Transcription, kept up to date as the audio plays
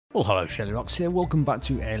Well, hello, shirlierox here. Welcome back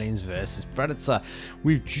to Aliens vs Predator.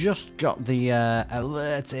 We've just got the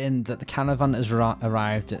alert in that the caravan has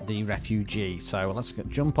arrived at the refugee. So let's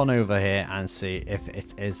jump on over here and see if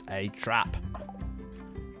it is a trap.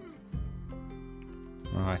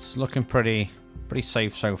 Alright, it's looking pretty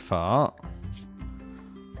safe so far.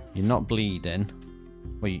 You're not bleeding.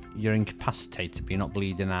 Well, you're incapacitated, but you're not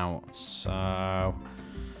bleeding out. So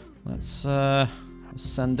let's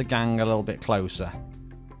send the gang a little bit closer.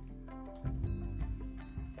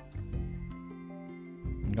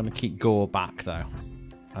 I'm going to keep Gore back though.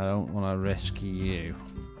 I don't want to risk you.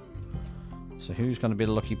 So who's going to be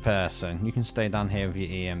the lucky person? You can stay down here with your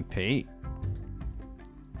EMP.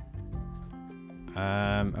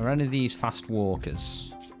 Are any of these fast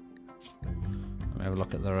walkers? Let me have a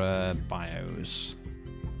look at their bios.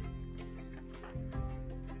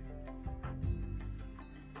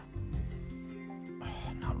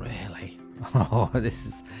 Oh, not really. Oh, this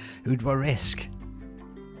is... Who do I risk?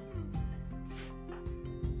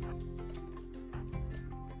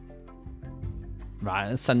 Right,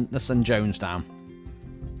 let's send Jones down.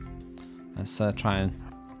 Let's try and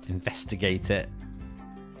investigate it.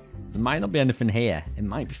 There might not be anything here. It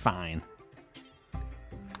might be fine.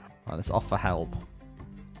 Right, let's offer help.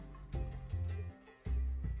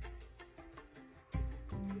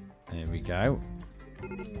 There we go.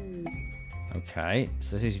 Okay,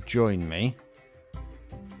 so this is join me.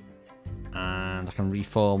 And I can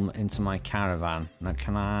reform into my caravan. Now,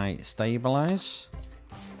 can I stabilize?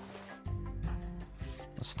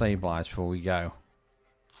 Let's stabilize before we go.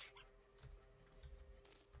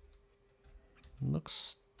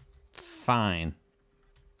 Looks fine.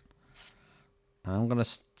 I'm going to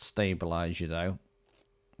stabilize you though,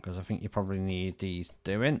 because I think you probably need these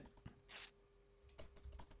doing.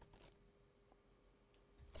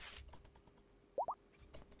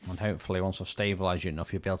 And hopefully once I've stabilized you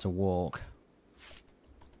enough, you'll be able to walk.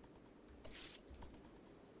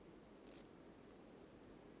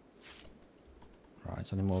 Right,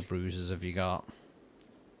 how many more bruises have you got?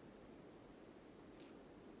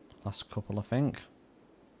 Last couple, I think.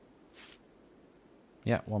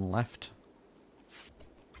 Yeah, one left.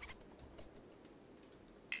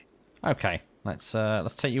 Okay, let's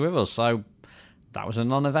take you with us. So that was a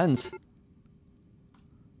non-event.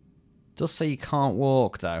 Does say you can't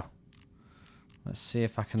walk though. Let's see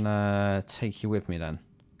if I can take you with me then.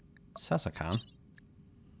 It says I can.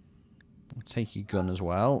 I'll take your gun as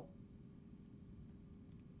well.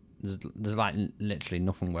 There's like literally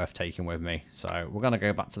nothing worth taking with me. So we're going to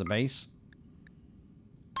go back to the base.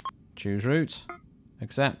 Choose route.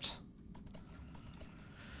 Accept.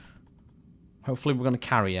 Hopefully we're going to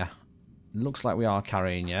carry you. Looks like we are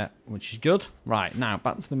carrying you, which is good. Right, now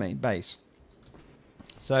back to the main base.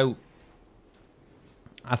 So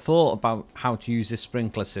I thought about how to use this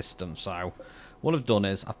sprinkler system. So what I've done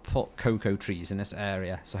is I've put cocoa trees in this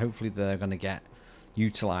area. So hopefully they're going to get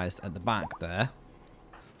utilised at the back there.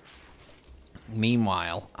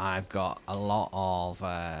 Meanwhile, I've got a lot of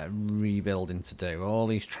rebuilding to do. All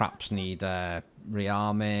these traps need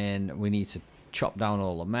rearming. We need to chop down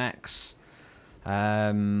all the mechs.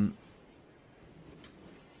 I've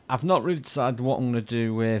not really decided what I'm going to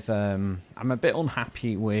do with... I'm a bit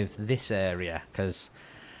unhappy with this area because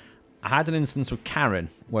I had an instance with Karen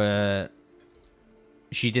where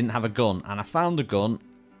she didn't have a gun. And I found a gun.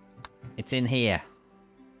 It's in here.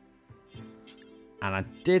 And I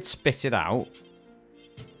did spit it out.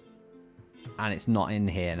 And it's not in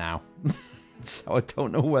here now. So I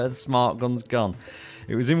don't know where the smart gun's gone.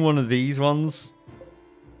 It was in one of these ones.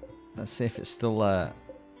 Let's see if it's still there.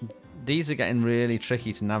 These are getting really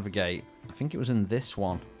tricky to navigate. I think it was in this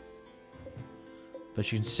one. But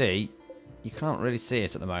as you can see, you can't really see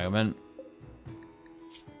it at the moment.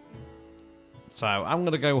 So I'm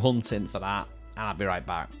going to go hunting for that. And I'll be right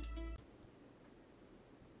back.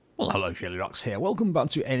 Well, hello, shirlierox here. Welcome back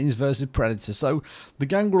to Aliens vs Predator. So, the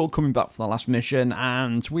gang were all coming back from the last mission,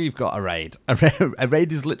 and we've got a raid. A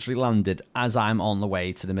raid is literally landed as I'm on the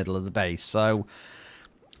way to the middle of the base. So,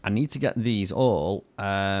 I need to get these all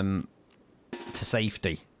to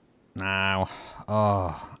safety. Now,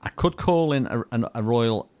 I could call in a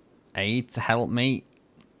royal aid to help me.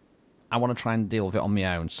 I want to try and deal with it on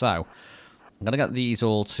my own. So, I'm going to get these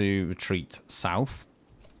all to retreat south.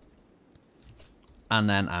 And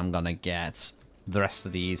then I'm going to get the rest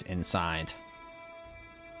of these inside.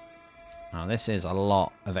 Now, this is a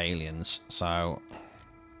lot of aliens, so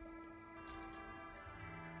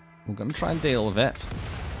we're going to try and deal with it.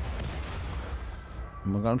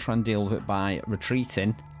 And we're going to try and deal with it by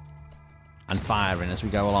retreating and firing as we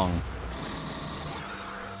go along.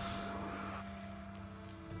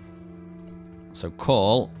 So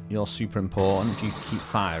Call, you're super important if you keep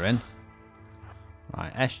firing.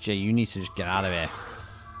 Right, SJ, you need to just get out of here.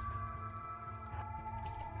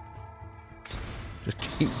 Just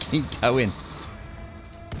keep going.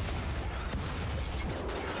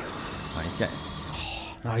 Right, he's getting...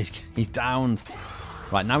 Oh, no, he's downed.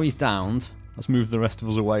 Right, now he's downed. Let's move the rest of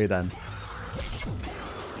us away then.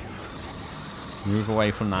 Move away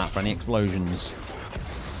from that for any explosions.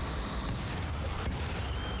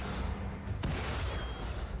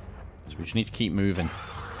 So we just need to keep moving.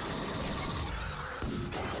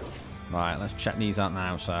 Right, let's check these out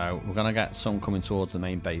now. So we're going to get some coming towards the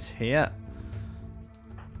main base here.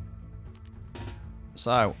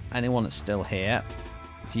 So anyone that's still here,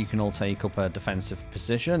 if you can all take up a defensive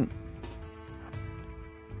position.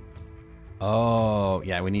 Oh,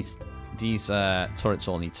 yeah, we need... These turrets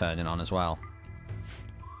all need turning on as well.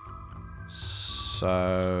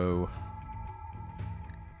 So...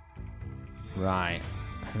 Right.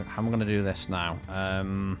 How am I going to do this now?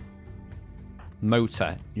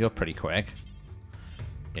 Motor, you're pretty quick.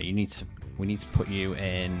 Yeah, you need to... We need to put you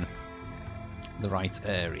in the right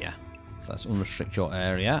area. So let's unrestrict your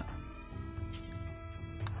area.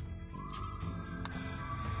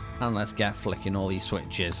 And let's get flicking all these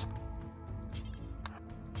switches.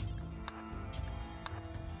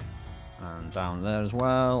 And down there as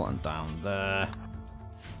well, and down there.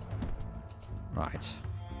 Right.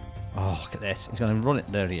 Oh, look at this. He's going to run it.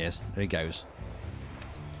 There he is. There he goes.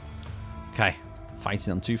 Okay.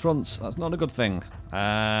 Fighting on two fronts. That's not a good thing.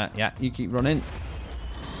 Yeah, you keep running.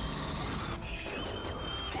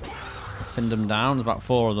 Pinned them down. There's about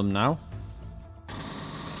 4 of them now.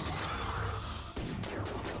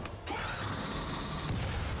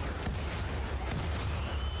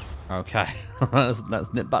 Okay.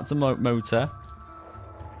 let's nip back to motor.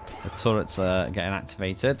 The turrets are getting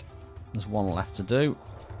activated. There's one left to do.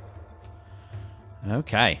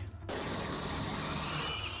 Okay.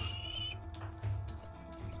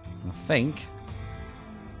 I think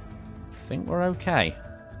we're okay.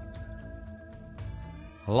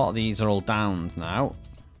 A lot of these are all downed now.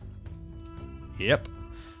 Yep.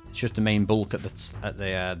 It's just the main bulk at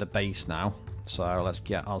the base now. So let's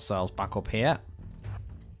get ourselves back up here.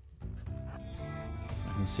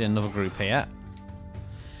 I can see another group here.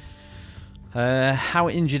 How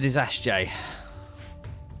injured is SJ?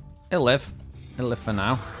 He'll live. He'll live for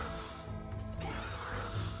now.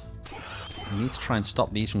 We need to try and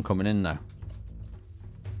stop these from coming in though.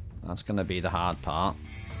 That's going to be the hard part.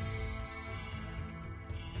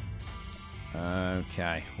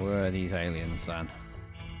 Okay, where are these aliens then?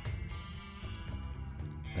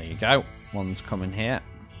 There you go. One's coming here.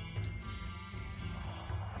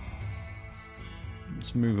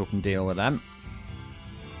 Let's move up and deal with them.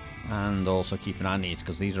 And also keep an eye on these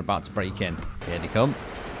because these are about to break in. Here they come.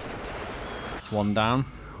 It's 1 down.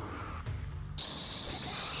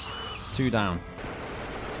 2 down.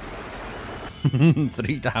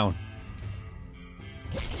 3 down.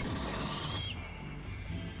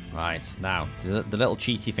 Right, now, the little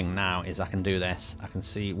cheeky thing now is I can do this. I can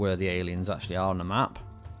see where the aliens actually are on the map.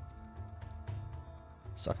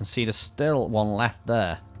 So I can see there's still one left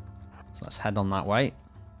there. So let's head on that way.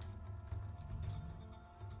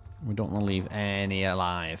 We don't want to leave any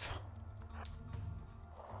alive.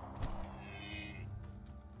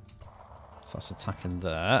 So that's attacking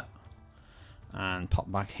there. And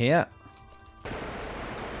pop back here.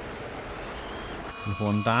 Another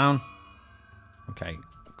one down. Okay.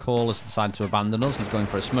 Call has decided to abandon us. He's going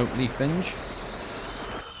for a smoke leaf binge.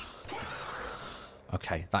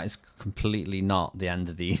 Okay, that is completely not the end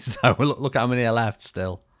of these. Look how many are left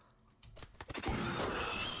still.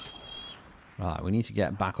 Right, we need to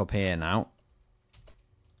get back up here now.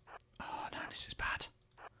 Oh, no, this is bad.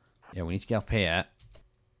 Yeah, we need to get up here.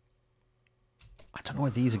 I don't know where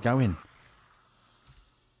these are going.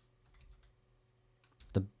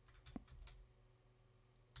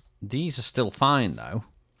 These are still fine, though.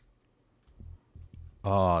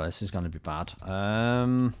 Oh, this is going to be bad.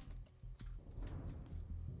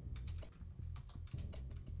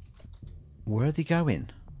 Where are they going?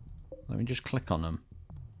 Let me just click on them.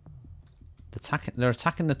 They're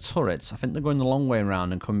attacking the turrets. I think they're going the long way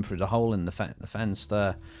around and coming through the hole in the fence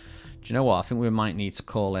there. Do you know what? I think we might need to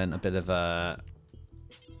call in a bit of a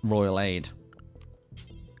royal aid.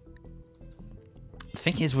 The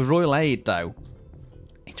thing is, with royal aid, though,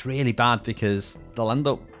 it's really bad because they'll end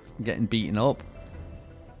up getting beaten up.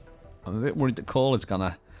 I'm a bit worried that Call is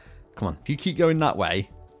gonna... Come on, if you keep going that way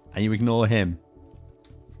and you ignore him.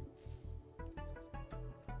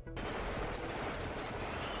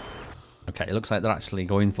 Okay, it looks like they're actually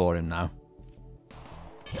going for him now.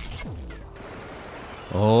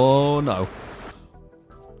 Oh, no.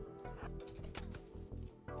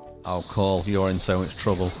 Oh, Cole, you're in so much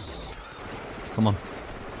trouble. Come on.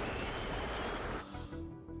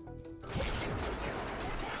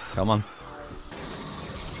 Come on.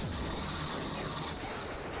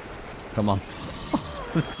 Come on.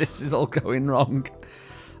 This is all going wrong.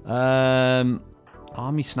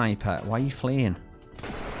 Army sniper, why are you fleeing?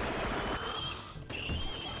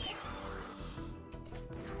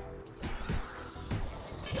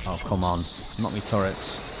 Oh, come on. Not me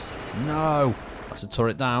turrets. No! That's a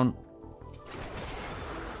turret down.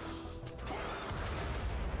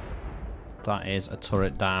 That is a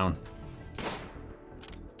turret down.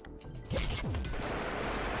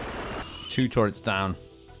 2 turrets down.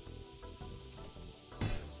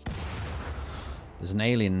 There's an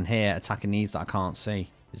alien in here attacking these that I can't see.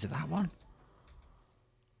 Is it that one?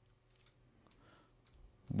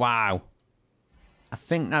 Wow. I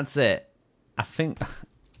think that's it. I think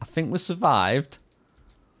we survived.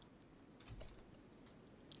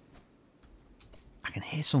 I can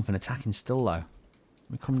hear something attacking still though.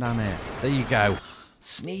 Let me come down here. There you go.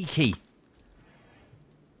 Sneaky.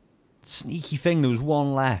 Sneaky thing, there was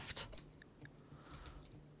one left.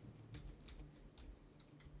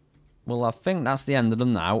 Well, I think that's the end of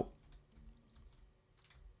them now.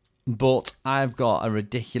 But I've got a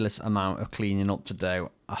ridiculous amount of cleaning up to do.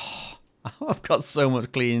 Oh, I've got so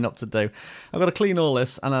much cleaning up to do. I've got to clean all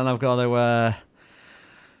this, and then I've got to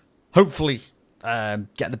hopefully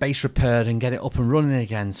get the base repaired and get it up and running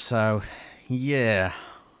again. So, yeah.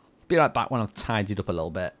 Be right back when I've tidied up a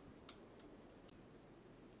little bit.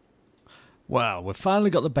 Well, we've finally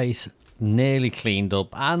got the base nearly cleaned up,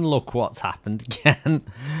 and look what's happened again.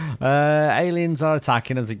 Aliens are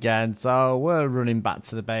attacking us again, so we're running back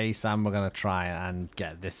to the base and we're going to try and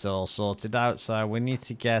get this all sorted out. So we need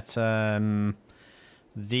to get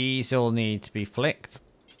these all need to be flicked,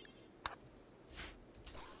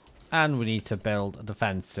 and we need to build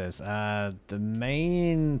defenses. The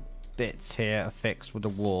main bits here are fixed with the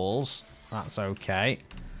walls. That's okay,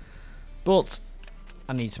 but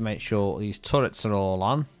I need to make sure these turrets are all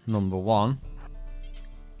on, number 1.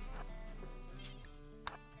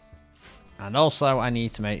 And also I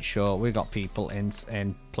need to make sure we've got people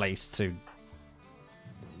in place to,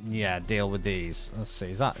 yeah, deal with these. Let's see,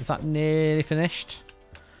 is that nearly finished?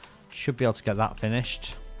 Should be able to get that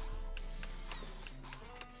finished.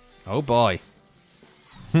 Oh boy.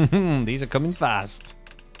 These are coming fast.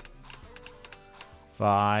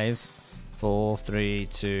 5, 4, 3,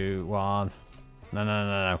 2, 1.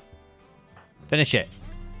 No. Finish it.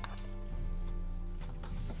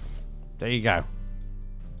 There you go.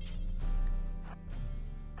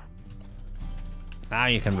 Now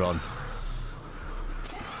you can run.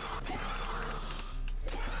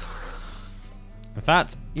 In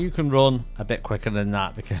fact, you can run a bit quicker than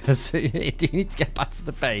that because you need to get back to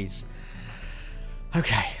the base.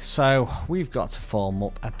 Okay, so we've got to form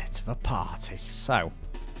up a bit of a party. So,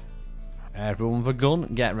 everyone with a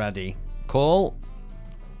gun, get ready. Call.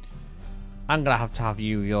 I'm going to have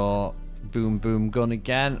you your boom boom gun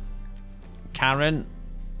again. Karen,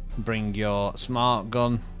 bring your smart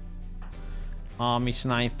gun. Army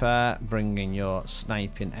sniper, bring in your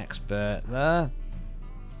sniping expert there.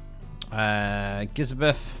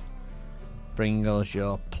 Gizabeth, bring us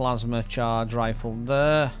your plasma charge rifle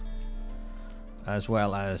there. As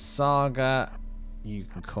well as Saga, you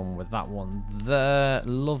can come with that one there.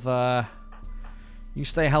 Lover, you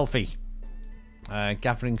stay healthy.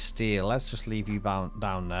 Gathering steel, let's just leave you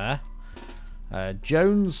down there.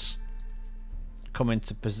 Jones, come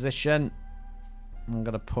into position. I'm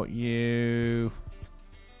going to put you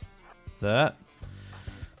there.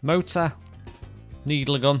 Motor,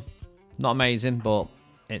 needler gun. Not amazing, but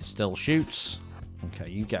it still shoots. Okay,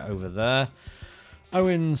 you get over there.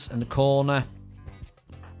 Owens in the corner.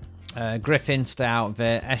 Griffin, stay out of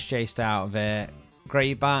it. SJ, stay out of it.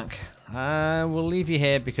 Greyback, we'll leave you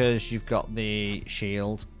here because you've got the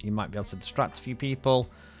shield. You might be able to distract a few people.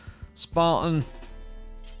 Spartan,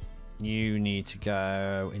 you need to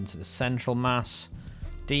go into the central mass.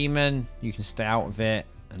 Demon, you can stay out of it.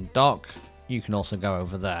 And Doc, you can also go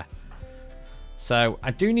over there. So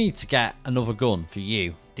I do need to get another gun for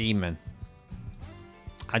you, Demon.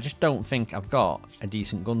 I just don't think I've got a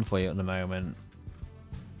decent gun for you at the moment.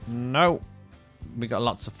 No, we got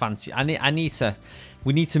lots of fancy.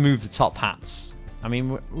 We need to move the top hats. I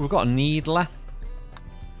mean, we've got a needler.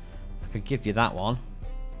 I could give you that one.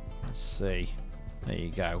 Let's see. There you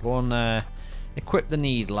go. Go on, equip the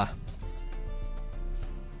needler.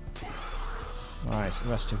 Right, so the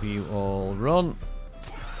rest of you all run.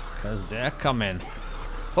 Because they're coming.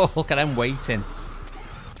 Oh, look at them waiting.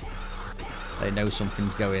 They know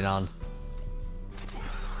something's going on.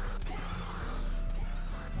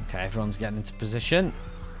 Okay, everyone's getting into position.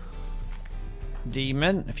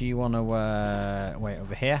 Demon, if you want to wait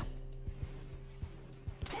over here.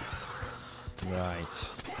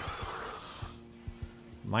 Right.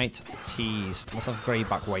 Might tease. Let's have grey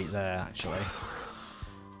back weight there, actually.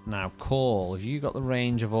 Now, Call, have you got the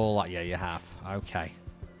range of all that? Yeah, you have. Okay.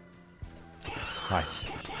 Right.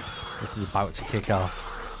 This is about to kick off.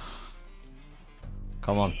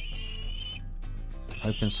 Come on.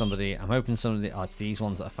 I'm hoping somebody... Oh, it's these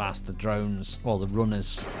ones that are fast. The drones. Well, the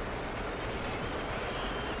runners.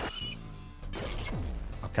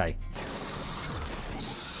 Okay.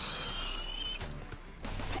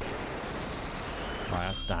 Right,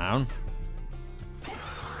 that's down.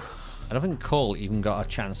 I don't think Cole even got a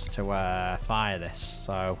chance to fire this,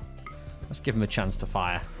 so let's give him a chance to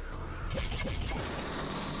fire.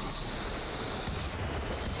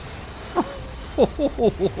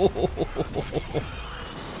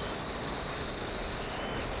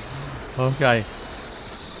 Okay.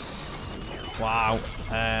 Wow.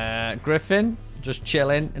 Griffin, just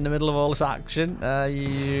chilling in the middle of all this action.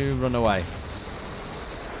 You run away.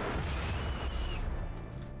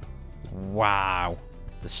 Wow.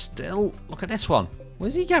 There's still... Look at this one.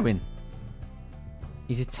 Where's he going?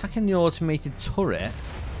 He's attacking the automated turret.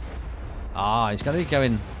 Ah, he's got to be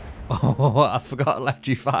going... Oh, I forgot I left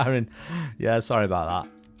you firing. Yeah, sorry about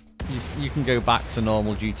that. You can go back to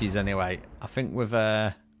normal duties anyway. I think we've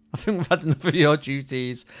had enough of your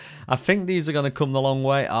duties. I think these are going to come the long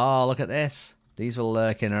way. Oh, look at this. These are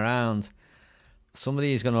lurking around.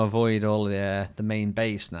 Somebody's going to avoid all the main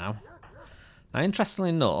base now. Now,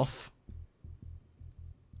 interestingly enough,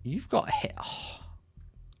 you've got hit. Oh.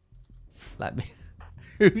 Let me.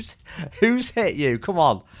 Who's hit you? Come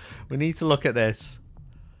on. We need to look at this.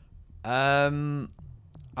 I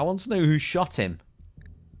want to know who shot him.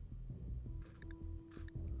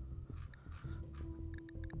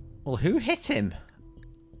 Well, who hit him?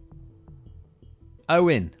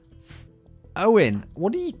 Owen. Owen,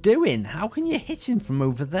 what are you doing? How can you hit him from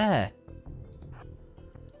over there?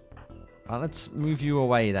 Right, let's move you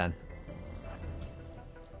away then.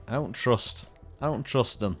 I don't trust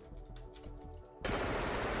them.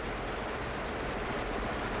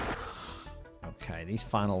 Okay, these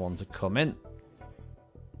final ones are coming.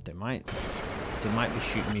 They might be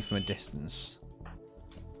shooting me from a distance.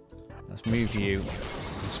 Let's move you.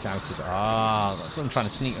 Scouted. Ah, that's what I'm trying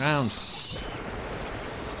to sneak around.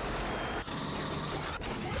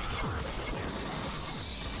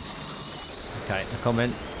 Okay, they're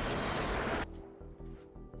coming.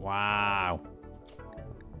 Wow.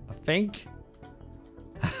 I think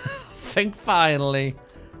finally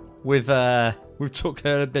we've took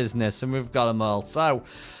care of business and we've got them all. So,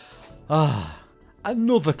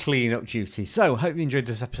 another clean-up duty. So, hope you enjoyed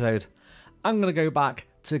this episode. I'm going to go back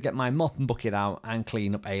to get my mop and bucket out and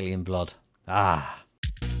clean up alien blood.